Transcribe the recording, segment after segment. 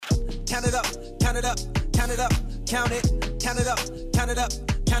count it up, count it up, count it up, count it, count it up, count it up,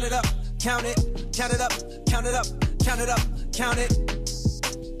 count it up, count it, count it up, count it up, count it up, count it.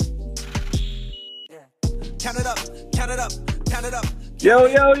 Count it up, count it up, count it up. Yo,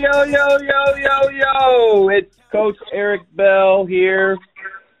 yo, yo, yo, yo, yo, yo. It's Coach Eric Bell here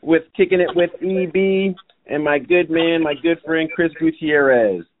with Kicking It with EB and my good man, my good friend, Chris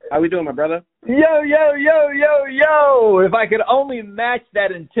Gutierrez. How we doing, my brother? Yo, yo, yo, yo, yo. If I could only match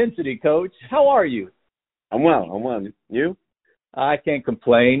that intensity, Coach. How are you? I'm well. You? I can't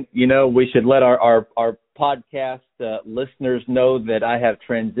complain. You know, we should let our podcast listeners know that I have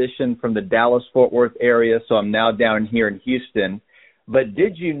transitioned from the Dallas-Fort Worth area, so I'm now down here in Houston. But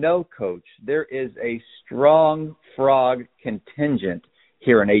did you know, Coach, there is a strong Frog contingent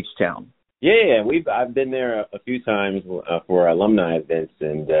here in H-Town? Yeah, I've been there a few times for alumni events,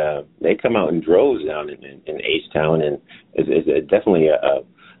 and they come out in droves down in H-Town, and it's definitely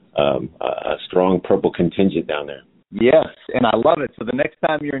a strong purple contingent down there. Yes, and I love it. So the next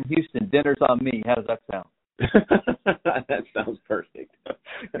time you're in Houston, dinner's on me. How does that sound? That sounds perfect.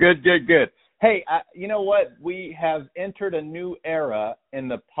 Good. Hey, you know what? We have entered a new era in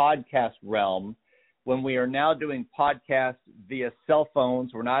the podcast realm when we are now doing podcasts via cell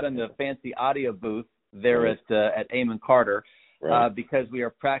phones. We're not in the fancy audio booth there at Amon Carter because we are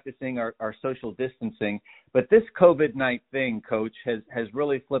practicing our social distancing. But this COVID-19 thing, Coach, has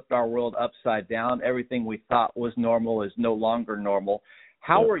really flipped our world upside down. Everything we thought was normal is no longer normal.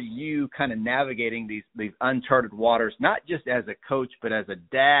 How are you kind of navigating these uncharted waters, not just as a coach, but as a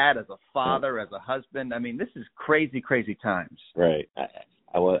dad, as a father, as a husband? I mean, this is crazy, crazy times. Right.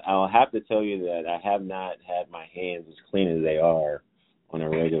 I'll have to tell you that I have not had my hands as clean as they are on a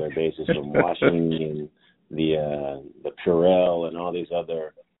regular basis from washing and the Purell and all these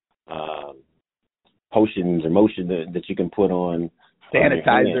other potions or motion that you can put on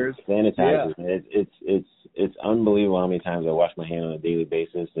sanitizers. Yeah. It's unbelievable how many times I wash my hand on a daily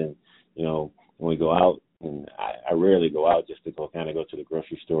basis. And you know, when we go out, and I rarely go out just to go to the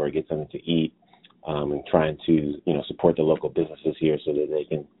grocery store, get something to eat, and trying to support the local businesses here so that they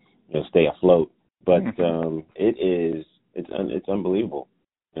can stay afloat. But it's unbelievable.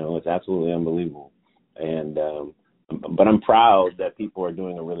 It's absolutely unbelievable. And but I'm proud that people are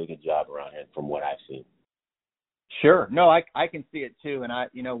doing a really good job around here from what I've seen. Sure. No, I can see it too.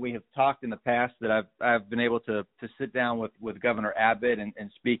 And we have talked in the past that I've been able to sit down with Governor Abbott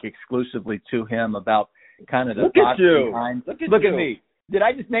and speak exclusively to him about kind of the thoughts behind. Look at me. Did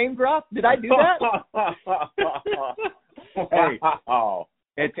I just name drop? Did I do that? Hey,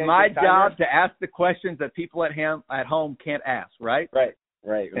 it's my job to ask the questions that people at home can't ask, right?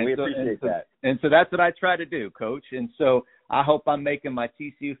 Right. And we appreciate that. And so that's what I try to do, Coach. And so I hope I'm making my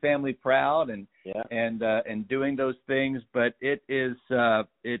TCU family proud and doing those things. But it is a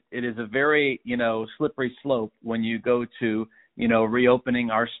very slippery slope when you go to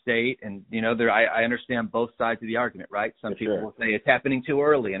reopening our state. And I understand both sides of the argument, right? Some people will say it's happening too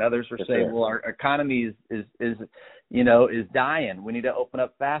early, and others will say, well, our economy is dying. We need to open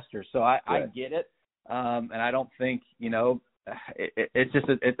up faster. So I get it, and I don't think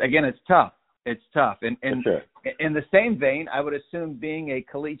it's tough. It's tough. And in the same vein, I would assume being a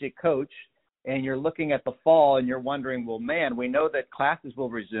collegiate coach and you're looking at the fall and you're wondering, well, man, we know that classes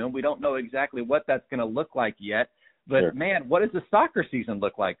will resume. We don't know exactly what that's going to look like yet. But, man, what does the soccer season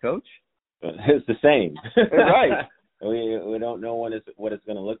look like, Coach? It's the same. Right. We don't know what it's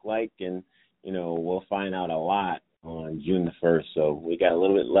going to look like. And, we'll find out a lot on June the 1st. So we got a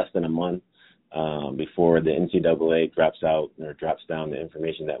little bit less than a month before the NCAA drops down the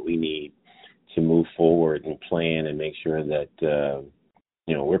information that we need to move forward and plan and make sure that,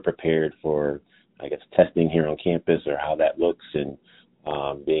 we're prepared for, I guess, testing here on campus or how that looks and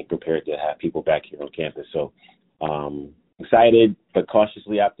being prepared to have people back here on campus. So excited but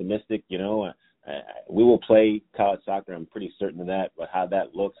cautiously optimistic. We will play college soccer. I'm pretty certain of that. But how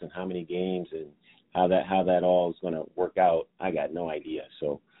that looks and how many games and how that all is going to work out, I got no idea.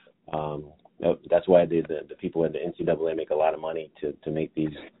 So that's why the people at the NCAA make a lot of money to make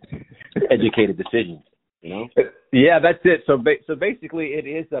these educated decisions. Yeah, that's it. So basically, it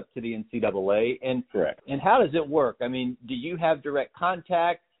is up to the NCAA. And correct. And how does it work? I mean, do you have direct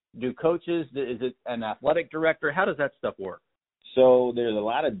contact? Do coaches? Is it an athletic director? How does that stuff work? So there's a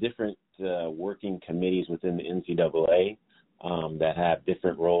lot of different working committees within the NCAA that have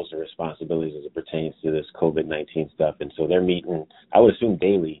different roles and responsibilities as it pertains to this COVID-19 stuff. And so they're meeting, I would assume,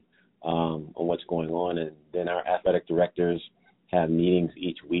 daily on what's going on. And then our athletic directors have meetings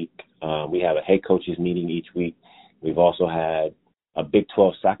each week. We have a head coaches meeting each week. We've also had a Big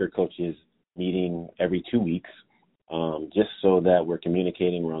 12 soccer coaches meeting every 2 weeks. just so that we're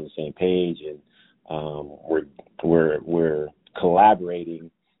communicating, we're on the same page, and we're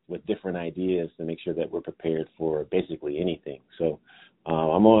collaborating with different ideas to make sure that we're prepared for basically anything. So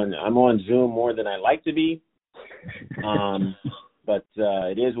I'm on Zoom more than I like to be, but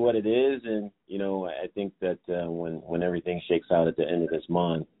it is what it is, and I think that when everything shakes out at the end of this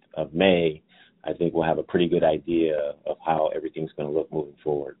month of May, I think we'll have a pretty good idea of how everything's going to look moving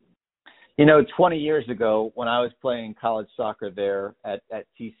forward. 20 years ago, when I was playing college soccer there at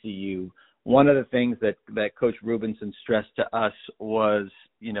TCU, one of the things that Coach Rubinson stressed to us was,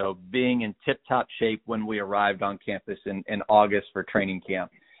 being in tip-top shape when we arrived on campus in August for training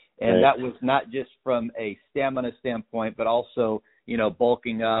camp. And that was not just from a stamina standpoint, but also,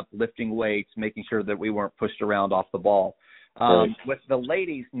 bulking up, lifting weights, making sure that we weren't pushed around off the ball. With the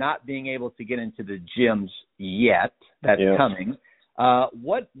ladies not being able to get into the gyms yet, that's coming.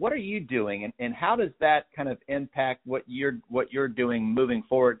 What are you doing, and how does that kind of impact what you're doing moving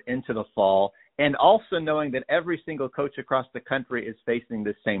forward into the fall, and also knowing that every single coach across the country is facing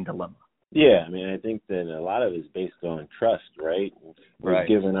the same dilemma? Yeah, I think that a lot of it is based on trust, right? We've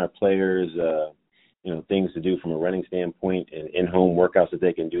given our players, things to do from a running standpoint and in-home workouts that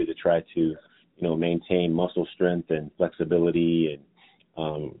they can do to try to, maintain muscle strength and flexibility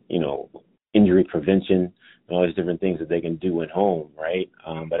and, injury prevention. All these different things that they can do at home, right?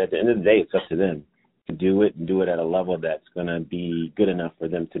 But at the end of the day, it's up to them to do it and do it at a level that's going to be good enough for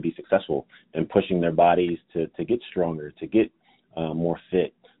them to be successful and pushing their bodies to get stronger, to get more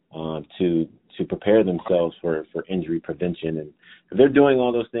fit, to prepare themselves for injury prevention. And if they're doing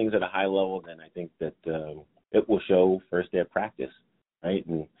all those things at a high level, then I think that it will show first day of practice, right?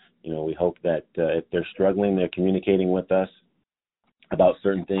 And, we hope that if they're struggling, they're communicating with us about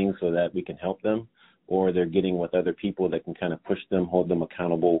certain things so that we can help them, or they're getting with other people that can kind of push them, hold them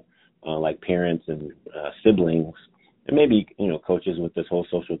accountable, like parents and siblings, and maybe, coaches with this whole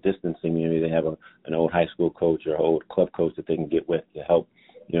social distancing. Maybe they have an old high school coach or an old club coach that they can get with to help,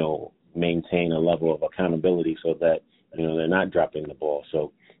 maintain a level of accountability so that, they're not dropping the ball.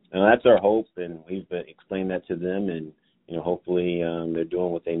 So that's our hope, and we've explained that to them, and, hopefully they're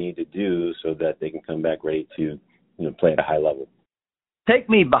doing what they need to do so that they can come back ready to, play at a high level. Take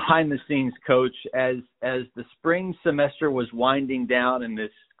me behind the scenes, Coach, as the spring semester was winding down and this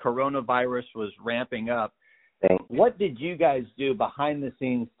coronavirus was ramping up. What did you guys do behind the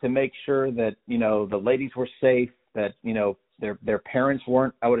scenes to make sure that, the ladies were safe, that, their parents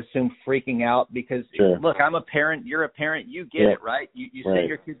weren't, I would assume, freaking out? Because, look, I'm a parent, you're a parent, you get it, right? You send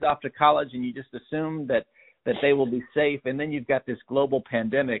your kids off to college and you just assume that they will be safe, and then you've got this global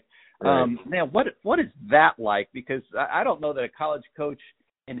pandemic. Man, what is that like? Because I don't know that a college coach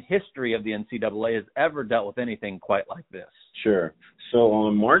in history of the NCAA has ever dealt with anything quite like this. Sure. So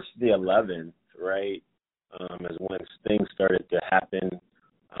on March the 11th, right, is when things started to happen,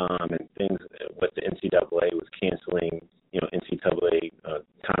 and things with the NCAA was canceling, NCAA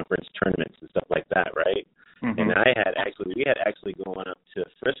conference tournaments and stuff like that, right? Mm-hmm. And we had actually gone up to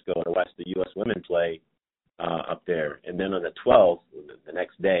Frisco to watch the U.S. women play up there. And then on the 12th, the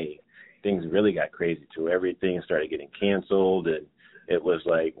next day, things really got crazy too. Everything started getting canceled, and it was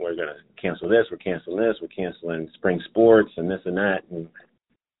like, we're going to cancel this, we're canceling spring sports and this and that. And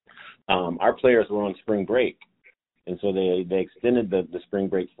our players were on spring break. And so they extended the spring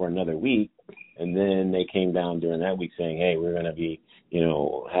break for another week, and then they came down during that week saying, hey, we're going to be,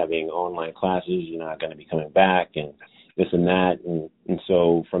 having online classes, you're not going to be coming back, and this and that. And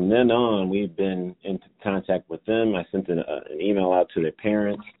so from then on, we've been in contact with them. I sent an email out to their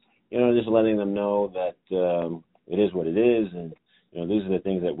parents, just letting them know that it is what it is, and, these are the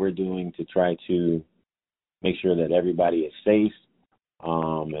things that we're doing to try to make sure that everybody is safe.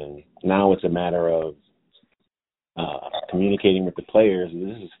 And now it's a matter of communicating with the players.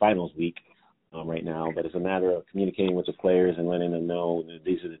 This is finals week right now, but it's a matter of communicating with the players and letting them know that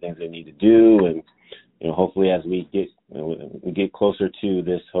these are the things they need to do. And hopefully, as we get closer to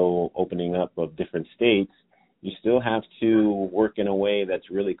this whole opening up of different states, you still have to work in a way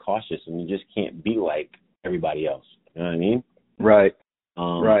that's really cautious, and you just can't be like everybody else. You know what I mean? Right.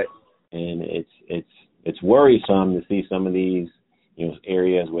 Right. And it's worrisome to see some of these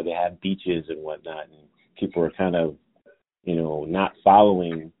areas where they have beaches and whatnot, and people are kind of not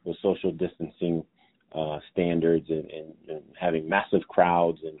following the social distancing standards and having massive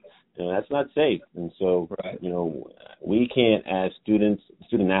crowds, and that's not safe. And so we can't, as student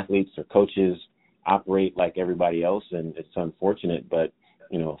athletes or coaches, operate like everybody else, and it's unfortunate, but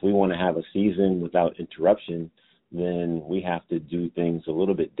if we want to have a season without interruption, then we have to do things a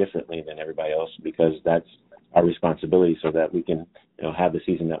little bit differently than everybody else, because that's our responsibility so that we can have the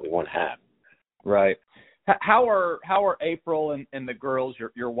season that we want to have. Right. How are April and the girls,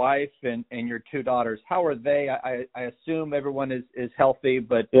 your wife and your two daughters? How are they? I assume everyone is healthy,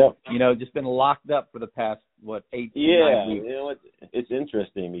 but Yep. just been locked up for the past 8 9 weeks. It's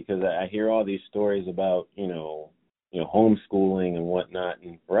interesting because I hear all these stories about homeschooling and whatnot,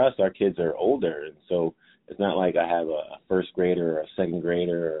 and for us, our kids are older, and so it's not like I have a first grader or a second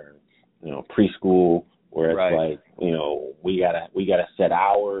grader or preschool where it's Right. like we gotta set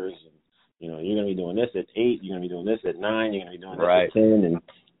hours. You're going to be doing this at 8, you're going to be doing this at 9, you're going to be doing this Right. at 10, and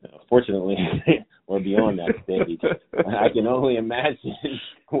fortunately, we're beyond that stage. I can only imagine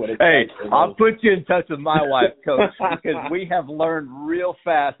what it's Hey, like. I'll put you in touch with my wife, Coach, because we have learned real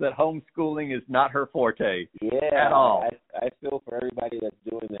fast that homeschooling is not her forte at all. I feel for everybody that's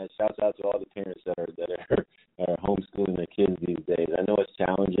doing that. Shouts out to all the parents that are homeschooling their kids these days. I know it's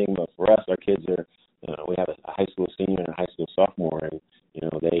challenging, but for us, our kids are. We have a high school senior and a high school sophomore, and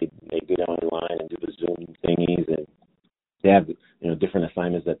they go down the line and do the Zoom thingies, and they have different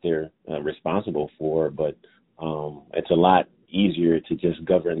assignments that they're responsible for. But it's a lot easier to just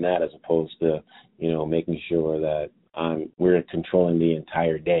govern that as opposed to making sure that we're controlling the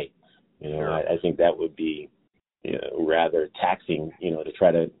entire day. Sure. I think that would be rather taxing. To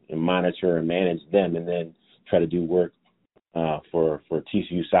try to monitor and manage them, and then try to do work for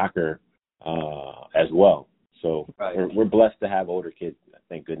TCU soccer as well. So Right. we're blessed to have older kids,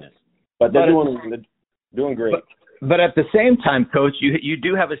 thank goodness. But they're doing great. But at the same time, Coach, you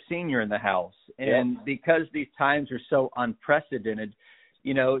do have a senior in the house, and because these times are so unprecedented,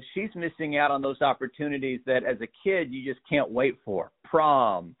 she's missing out on those opportunities that as a kid you just can't wait for.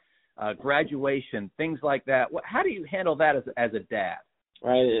 Prom, graduation, things like that. How do you handle that as a dad?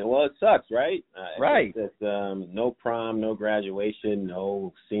 Right. Well, it sucks, right? Right. It's no prom, no graduation,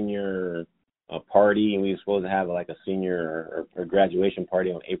 no senior party, and we were supposed to have like a senior or graduation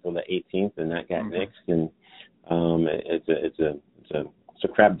party on April the 18th, and that got nixed, and it's a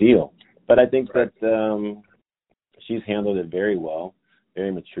crap deal. But I think that she's handled it very well,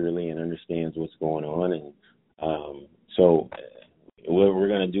 very maturely, and understands what's going on, and so we're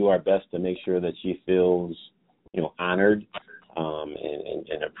going to do our best to make sure that she feels honored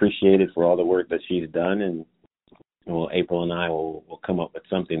and appreciated for all the work that she's done, and April and I will come up with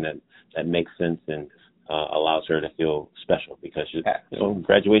something that makes sense and allows her to feel special, because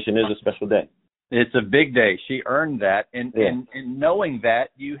graduation is a special day. It's a big day. She earned that, and knowing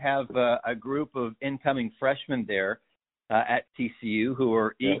that you have a group of incoming freshmen there at TCU who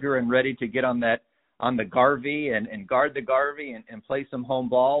are eager and ready to get on the Garvey and guard the Garvey and play some home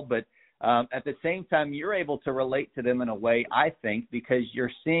ball, but at the same time, you're able to relate to them in a way, I think, because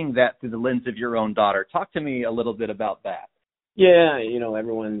you're seeing that through the lens of your own daughter. Talk to me a little bit about that. Yeah,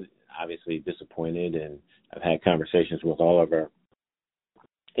 everyone's obviously disappointed, and I've had conversations with all of our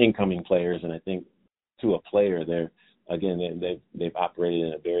incoming players, and I think to a player, they've operated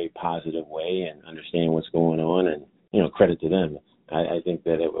in a very positive way and understand what's going on, and credit to them. I think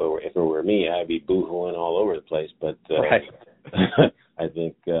that if it were me, I'd be boo-hooing all over the place, but right. I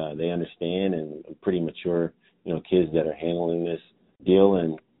think they understand, and pretty mature, kids that are handling this deal,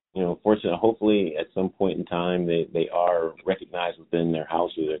 and fortunately, hopefully, at some point in time, they are recognized within their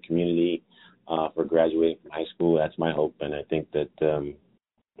house or their community for graduating from high school. That's my hope, and I think that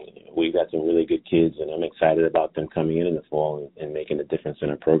we've got some really good kids, and I'm excited about them coming in the fall and making a difference in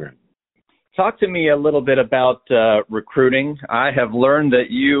our program. Talk to me a little bit about recruiting. I have learned that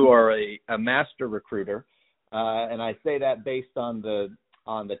you are a master recruiter, and I say that based on the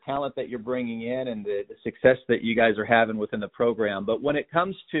talent that you're bringing in and the success that you guys are having within the program. But when it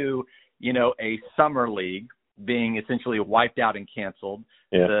comes to, a summer league being essentially wiped out and canceled,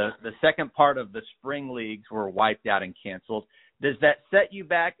 the second part of the spring leagues were wiped out and canceled. Does that set you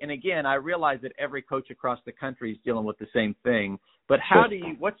back? And again, I realize that every coach across the country is dealing with the same thing, but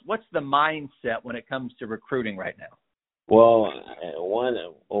what's the mindset when it comes to recruiting right now? Well, one,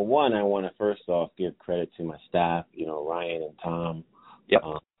 I want to first off give credit to my staff, Ryan and Tom. Yep.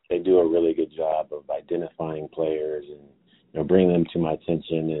 They do a really good job of identifying players and bringing them to my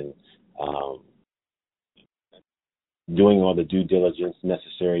attention, and doing all the due diligence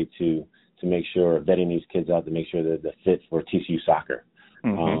necessary to make sure, vetting these kids out to make sure that they're fit for TCU soccer.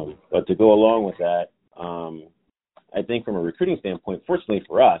 Mm-hmm. But to go along with that, I think from a recruiting standpoint, fortunately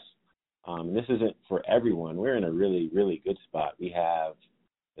for us, this isn't for everyone. We're in a really, really good spot. We have,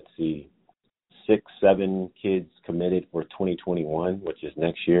 6-7 kids committed for 2021, which is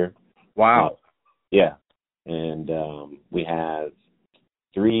next year. Wow. Yeah. And we have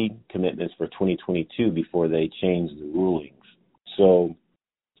 3 commitments for 2022 before they change the rulings. So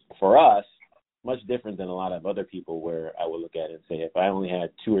for us, much different than a lot of other people, where I would look at it and say, if I only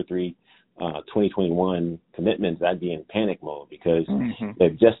had 2 or 3 2021 commitments, I'd be in panic mode because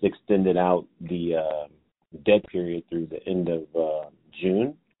they've just extended out the dead period through the end of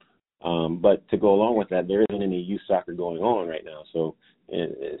June. But to go along with that, there isn't any youth soccer going on right now. So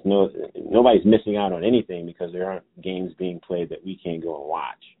nobody's missing out on anything because there aren't games being played that we can't go and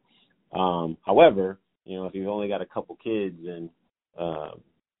watch. However, if you've only got a couple kids and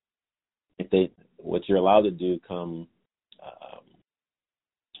what you're allowed to do come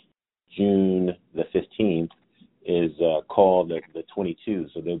June the 15th is call the 22,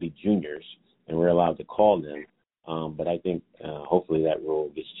 so they'll be juniors, and we're allowed to call them. But I think hopefully that rule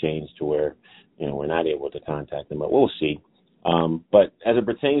gets changed to where we're not able to contact them, but we'll see. But as it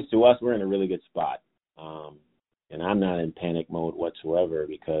pertains to us, we're in a really good spot, and I'm not in panic mode whatsoever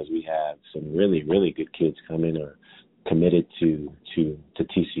because we have some really, really good kids coming or committed to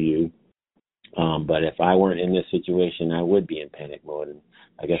TCU. But if I weren't in this situation, I would be in panic mode, and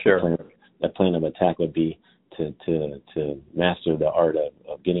I guess the plan of attack would be to master the art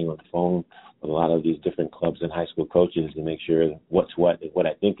of getting on the phone with a lot of these different clubs and high school coaches to make sure what's what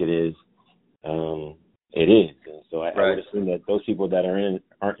I think it is, it is. And so I would assume that those people that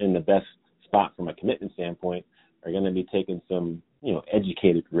aren't in the best spot from a commitment standpoint are going to be taking some,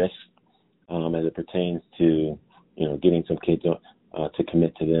 educated risks as it pertains to, getting some kids to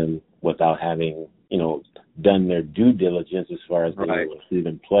commit to them without having, done their due diligence as far as being able to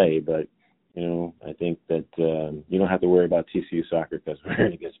even play. But, I think that you don't have to worry about TCU soccer because we're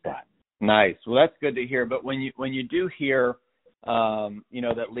in a good spot. Nice. Well, that's good to hear. But when you do hear,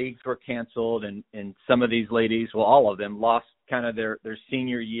 that leagues were canceled and some of these ladies, well, all of them lost kind of their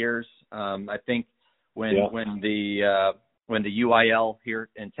senior years. I think when the UIL here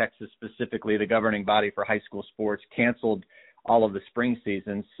in Texas, specifically the governing body for high school sports, canceled all of the spring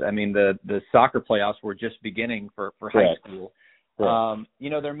seasons. I mean, the soccer playoffs were just beginning for high school. Right.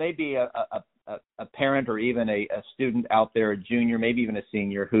 There may be a parent or even a student out there, a junior, maybe even a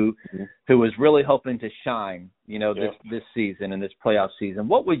senior, who was really hoping to shine, this season and this playoff season.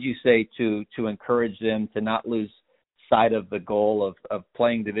 What would you say to encourage them to not lose sight of the goal of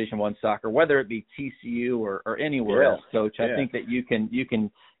playing Division I soccer, whether it be TCU or anywhere else, Coach? I think that you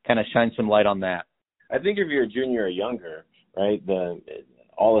can kind of shine some light on that. I think if you're a junior or younger, right,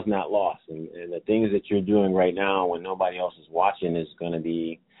 all is not lost. And the things that you're doing right now when nobody else is watching is going to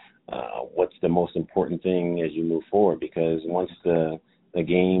be what's the most important thing as you move forward, because once the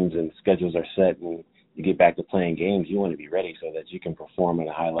games and schedules are set and you get back to playing games, you want to be ready so that you can perform at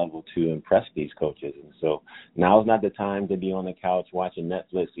a high level to impress these coaches. And so now's not the time to be on the couch watching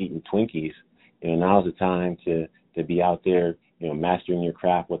Netflix, eating Twinkies. Now's the time to be out there, mastering your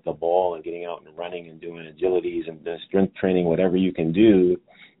craft with the ball and getting out and running and doing agilities and strength training, whatever you can do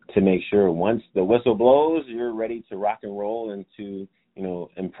to make sure once the whistle blows, you're ready to rock and roll and to,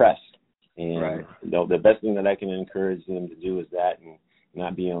 impress. And the best thing that I can encourage them to do is that, and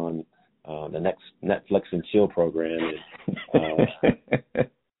not be on the next Netflix and chill program. And,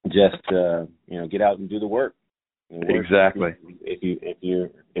 just get out and do the work. Exactly. If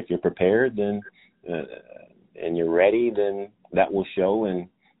you're prepared, then and you're ready, then that will show, and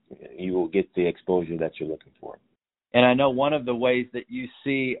you will get the exposure that you're looking for. And I know one of the ways that you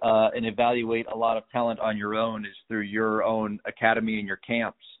see and evaluate a lot of talent on your own is through your own academy and your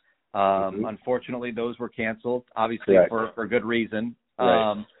camps. Unfortunately, those were canceled, obviously for good reason.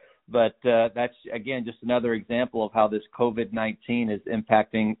 But that's, again, just another example of how this COVID-19 is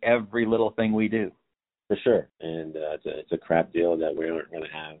impacting every little thing we do. For sure. And it's a crap deal that we aren't going to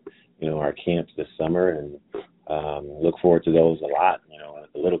have, our camps this summer, and look forward to those a lot,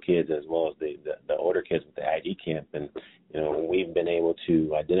 the little kids as well as the older kids with the ID camp. And, we've been able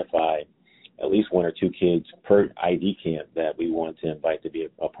to identify at least one or two kids per ID camp that we want to invite to be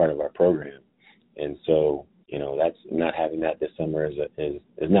a part of our program. And so, that's not having that this summer is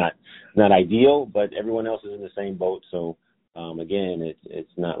not ideal, but everyone else is in the same boat. So, again,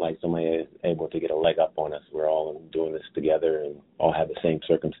 it's not like somebody is able to get a leg up on us. We're all doing this together and all have the same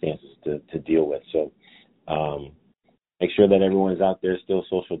circumstances to deal with. So, make sure that everyone is out there still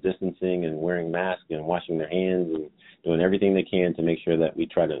social distancing and wearing masks and washing their hands and doing everything they can to make sure that we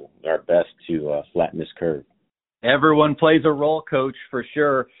try our best to flatten this curve. Everyone plays a role, Coach, for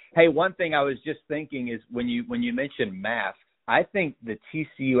sure. Hey, one thing I was just thinking is when you mentioned masks, I think the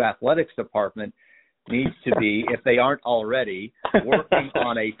TCU athletics department needs to be, if they aren't already, working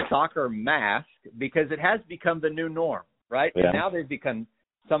on a soccer mask, because it has become the new norm, right? Yeah. And now they've become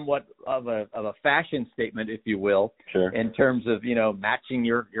somewhat of a fashion statement, if you will, in terms of, matching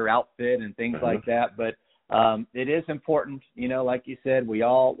your outfit and things like that. But it is important, like you said, we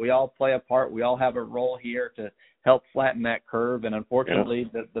all play a part. We all have a role here to help flatten that curve. And unfortunately,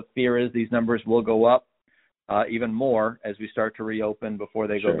 the fear is these numbers will go up even more as we start to reopen before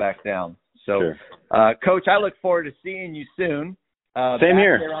they go back down. So, Coach, I look forward to seeing you soon. Same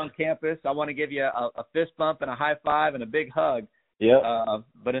here. There on campus. I want to give you a fist bump and a high five and a big hug. Yeah.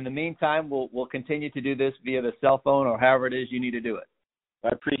 But in the meantime, we'll continue to do this via the cell phone or however it is you need to do it. I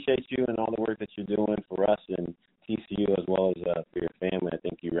appreciate you and all the work that you're doing for us and TCU as well as for your family. I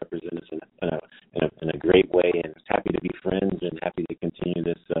think you represent us in a great way, and happy to be friends and happy to continue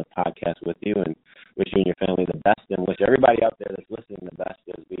this podcast with you, and wish you and your family the best, and wish everybody out there that's listening the best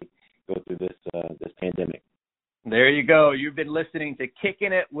as we go through this pandemic. There you go. You've been listening to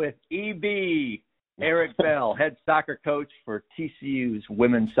Kicking It with EB, Eric Bell, head soccer coach for TCU's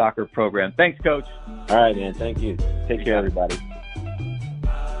women's soccer program. Thanks, Coach. All right, man. Thank you. Take care, everybody.